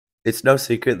It's no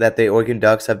secret that the Oregon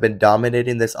Ducks have been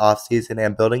dominating this offseason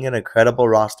and building an incredible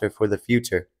roster for the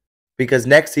future. Because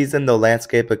next season, the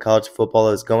landscape of college football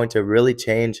is going to really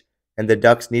change, and the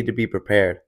Ducks need to be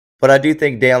prepared. But I do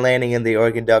think Dan Lanning and the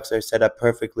Oregon Ducks are set up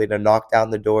perfectly to knock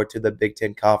down the door to the Big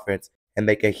Ten Conference and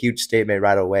make a huge statement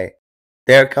right away.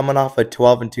 They are coming off a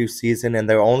 12-2 season, and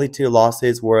their only two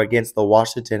losses were against the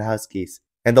Washington Huskies.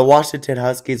 And the Washington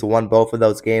Huskies won both of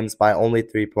those games by only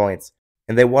 3 points,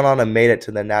 and they went on and made it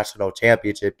to the national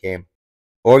championship game.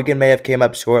 Oregon may have came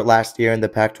up short last year in the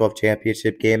Pac-12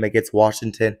 championship game against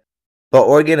Washington, but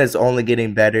Oregon is only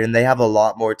getting better, and they have a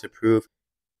lot more to prove.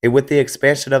 And with the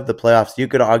expansion of the playoffs, you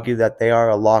could argue that they are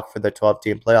a lock for the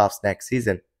 12-team playoffs next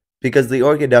season, because the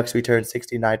Oregon Ducks returned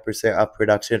 69% of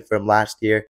production from last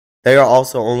year. They are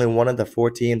also only one of the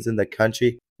 4 teams in the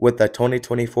country with a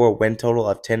 2024 win total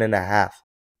of 10.5.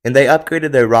 And they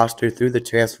upgraded their roster through the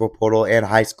transfer portal and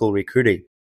high school recruiting.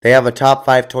 They have a top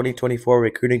 5 2024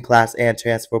 recruiting class and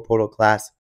transfer portal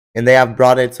class, and they have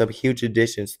brought in some huge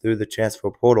additions through the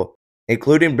transfer portal,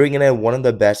 including bringing in one of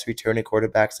the best returning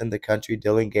quarterbacks in the country,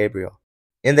 Dylan Gabriel.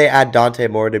 And they add Dante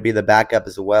Moore to be the backup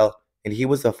as well, and he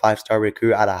was a 5-star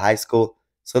recruit out of high school,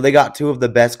 so they got 2 of the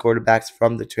best quarterbacks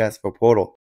from the transfer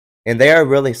portal. And they are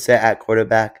really set at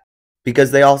quarterback,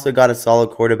 because they also got a solid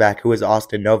quarterback who is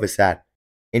Austin Novosad,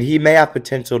 and he may have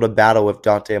potential to battle with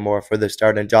Dante Moore for the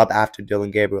starting job after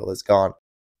Dylan Gabriel is gone.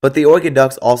 But the Oregon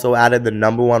Ducks also added the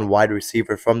 #1 wide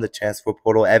receiver from the transfer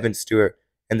portal, Evan Stewart,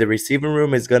 and the receiving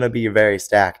room is going to be very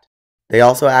stacked. They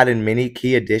also added many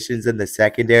key additions in the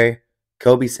secondary: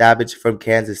 Kobe Savage from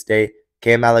Kansas State,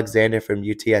 Cam Alexander from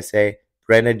UTSA,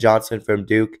 Brandon Johnson from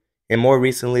Duke, and more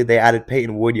recently they added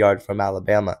Peyton Woodyard from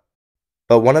Alabama.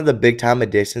 But one of the big-time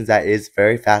additions that is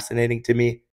very fascinating to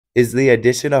me is the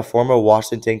addition of former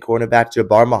Washington cornerback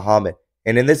Jabbar Muhammad.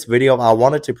 And in this video, I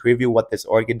wanted to preview what this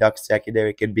Oregon Ducks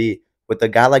secondary can be with a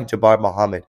guy like Jabbar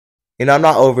Muhammad. And I'm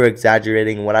not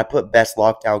over-exaggerating. When I put best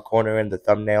lockdown corner in the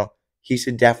thumbnail, he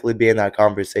should definitely be in that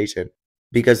conversation,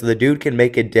 because the dude can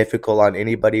make it difficult on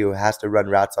anybody who has to run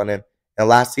routes on him. And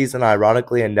last season,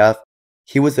 ironically enough,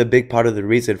 he was a big part of the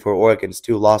reason for Oregon's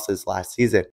 2 losses last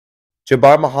season.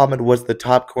 Jabbar Muhammad was the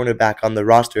top cornerback on the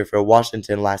roster for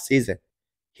Washington last season.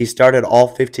 He started all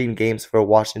 15 games for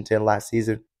Washington last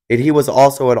season, and he was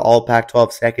also an All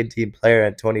Pac-12 second-team player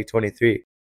in 2023.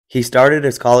 He started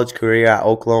his college career at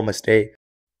Oklahoma State,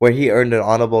 where he earned an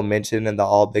honorable mention in the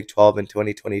All Big 12 in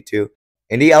 2022,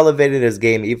 and he elevated his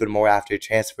game even more after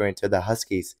transferring to the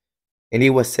Huskies. And he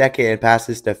was second in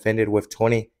passes defended with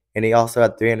 20, and he also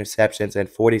had 3 interceptions and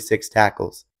 46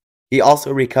 tackles. He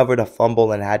also recovered a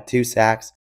fumble and had 2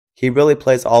 sacks. He really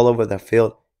plays all over the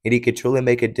field, and he could truly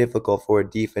make it difficult for a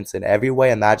defense in every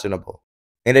way imaginable.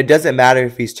 And it doesn't matter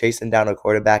if he's chasing down a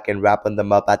quarterback and wrapping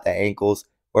them up at the ankles,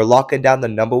 or locking down the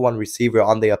 #1 receiver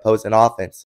on the opposing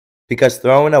offense, because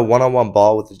throwing a one-on-one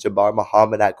ball with Jabbar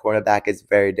Muhammad at cornerback is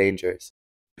very dangerous.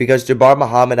 Because Jabbar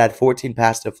Muhammad had 14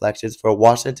 pass deflections for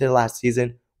Washington last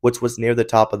season, which was near the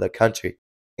top of the country,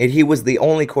 and he was the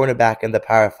only cornerback in the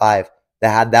Power 5 that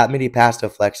had that many pass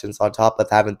deflections on top of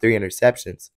having 3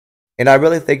 interceptions. And I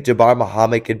really think Jabbar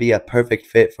Muhammad could be a perfect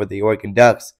fit for the Oregon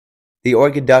Ducks. The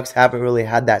Oregon Ducks haven't really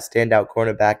had that standout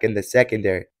cornerback in the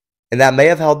secondary, and that may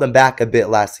have held them back a bit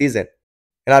last season.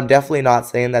 And I'm definitely not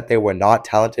saying that they were not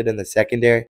talented in the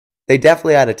secondary. They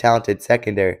definitely had a talented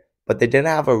secondary, but they didn't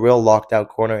have a real lockdown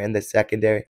corner in the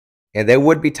secondary, and there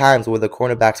would be times where the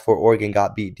cornerbacks for Oregon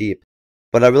got beat deep.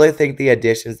 But I really think the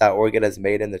additions that Oregon has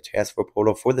made in the transfer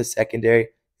portal for the secondary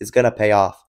is going to pay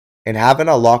off. And having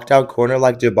a lockdown corner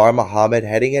like Jabbar Muhammad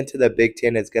heading into the Big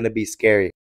Ten is going to be scary,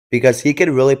 because he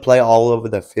can really play all over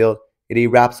the field, and he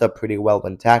wraps up pretty well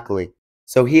when tackling.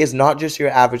 So he is not just your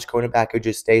average cornerback who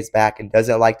just stays back and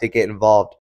doesn't like to get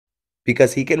involved,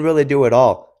 because he can really do it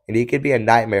all, and he could be a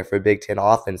nightmare for Big Ten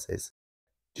offenses.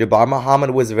 Jabbar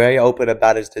Muhammad was very open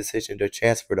about his decision to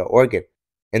transfer to Oregon,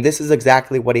 and this is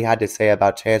exactly what he had to say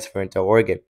about transferring to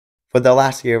Oregon. For the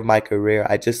last year of my career,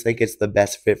 I just think it's the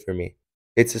best fit for me.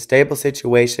 It's a stable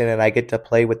situation, and I get to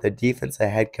play with the defense and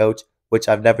head coach, which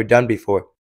I've never done before.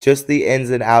 Just the ins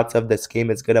and outs of the scheme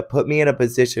is going to put me in a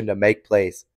position to make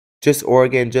plays. Just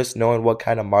Oregon, just knowing what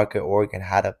kind of market Oregon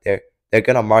had up there, they're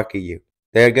going to market you.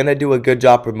 They're going to do a good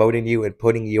job promoting you and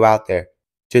putting you out there.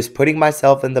 Just putting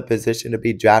myself in the position to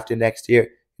be drafted next year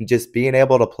and just being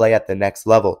able to play at the next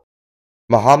level.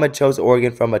 Muhammad chose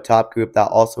Oregon from a top group that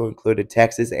also included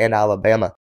Texas and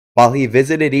Alabama. While he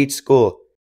visited each school,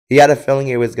 he had a feeling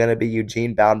it was going to be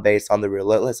Eugene-bound based on the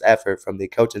relentless effort from the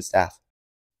coaching staff.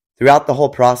 Throughout the whole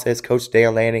process, Coach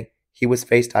Dan Lanning, he was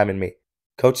FaceTiming me.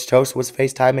 Coach Toast was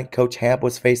FaceTiming, Coach Hamp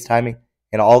was FaceTiming,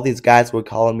 and all these guys were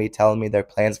calling me, telling me their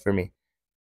plans for me.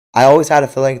 I always had a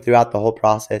feeling throughout the whole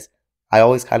process. I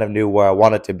always kind of knew where I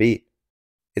wanted to be.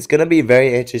 It's going to be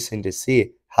very interesting to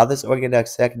see how this Oregon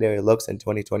Ducks secondary looks in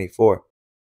 2024.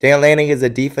 Dan Lanning is a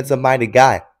defensive-minded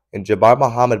guy, and Jabbar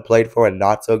Muhammad played for a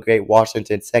not-so-great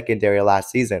Washington secondary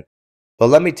last season. But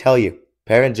let me tell you,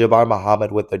 pairing Jabbar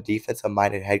Muhammad with a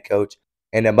defensive-minded head coach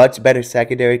and a much better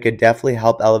secondary could definitely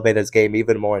help elevate his game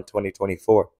even more in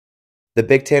 2024. The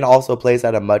Big Ten also plays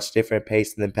at a much different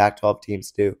pace than Pac-12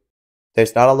 teams do.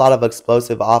 There's not a lot of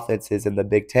explosive offenses in the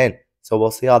Big Ten, so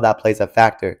we'll see how that plays a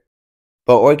factor.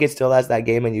 But Oregon still has that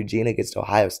game in Eugene against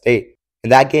Ohio State,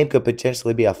 and that game could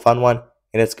potentially be a fun one,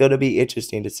 and it's going to be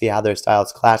interesting to see how their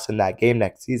styles clash in that game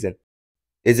next season.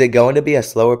 Is it going to be a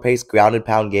slower-paced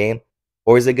ground-and-pound game,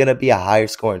 or is it going to be a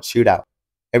higher-scoring shootout?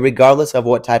 And regardless of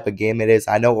what type of game it is,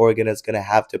 I know Oregon is going to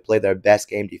have to play their best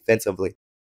game defensively.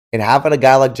 And having a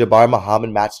guy like Jabbar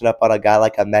Muhammad matching up on a guy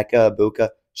like Emeka Egbuka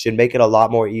should make it a lot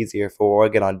more easier for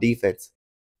Oregon on defense.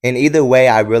 And either way,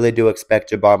 I really do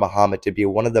expect Jabbar Muhammad to be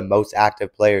one of the most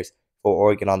active players for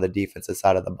Oregon on the defensive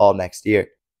side of the ball next year.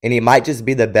 And he might just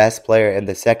be the best player in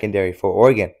the secondary for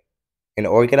Oregon. And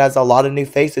Oregon has a lot of new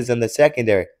faces in the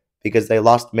secondary because they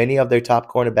lost many of their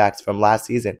top cornerbacks from last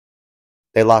season.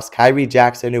 They lost Kyrie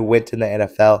Jackson, who went to the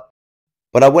NFL.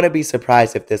 But I wouldn't be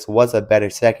surprised if this was a better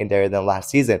secondary than last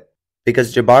season,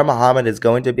 because Jabbar Muhammad is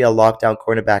going to be a lockdown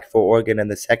cornerback for Oregon in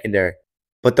the secondary.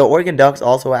 But the Oregon Ducks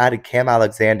also added Cam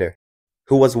Alexander,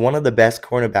 who was one of the best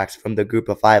cornerbacks from the group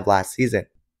of 5 last season.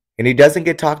 And he doesn't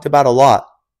get talked about a lot,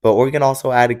 but Oregon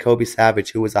also added Kobe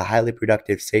Savage, who was a highly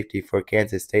productive safety for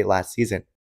Kansas State last season.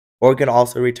 Oregon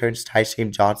also returns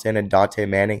Tysheem Johnson and Dante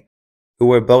Manning, who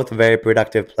were both very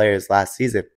productive players last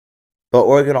season. But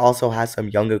Oregon also has some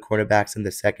younger cornerbacks in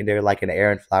the secondary like an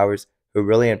Aaron Flowers, who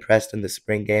really impressed in the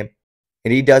spring game.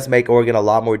 And he does make Oregon a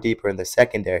lot more deeper in the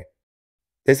secondary.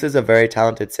 This is a very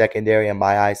talented secondary in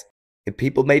my eyes, and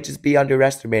people may just be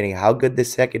underestimating how good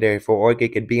this secondary for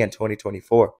Oregon could be in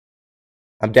 2024.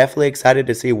 I'm definitely excited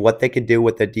to see what they could do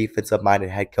with a defensive-minded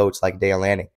head coach like Dan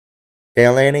Lanning.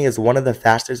 Dan Lanning is one of the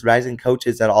fastest rising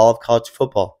coaches in all of college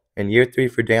football, and year 3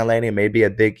 for Dan Lanning may be a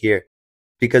big year,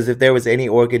 because if there was any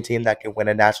Oregon team that could win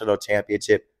a national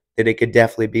championship, then it could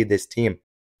definitely be this team.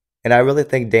 And I really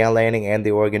think Dan Lanning and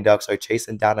the Oregon Ducks are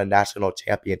chasing down a national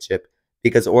championship,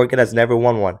 because Oregon has never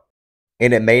won one.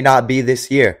 And it may not be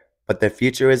this year, but the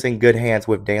future is in good hands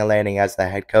with Dan Lanning as the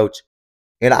head coach.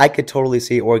 And I could totally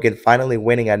see Oregon finally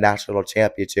winning a national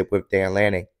championship with Dan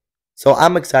Lanning. So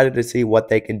I'm excited to see what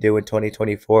they can do in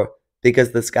 2024,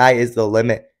 because the sky is the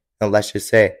limit. And let's just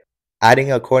say,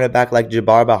 adding a cornerback like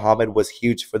Jabbar Muhammad was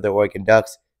huge for the Oregon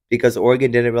Ducks, because Oregon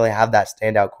didn't really have that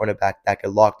standout cornerback that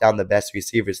could lock down the best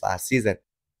receivers last season.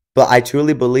 But I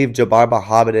truly believe Jabbar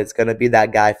Muhammad is going to be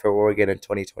that guy for Oregon in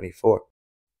 2024.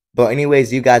 But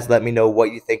anyways, you guys let me know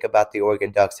what you think about the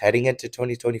Oregon Ducks heading into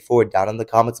 2024 down in the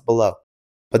comments below.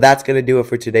 But that's going to do it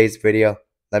for today's video.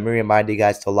 Let me remind you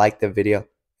guys to like the video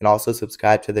and also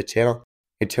subscribe to the channel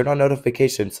and turn on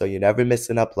notifications so you never miss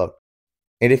an upload.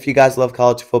 And if you guys love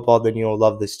college football, then you'll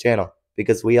love this channel,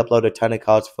 because we upload a ton of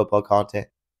college football content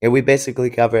and we basically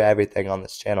cover everything on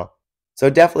this channel. So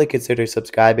definitely consider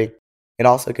subscribing and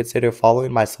also consider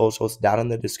following my socials down in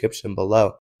the description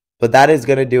below. But that is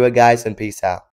going to do it, guys, and peace out.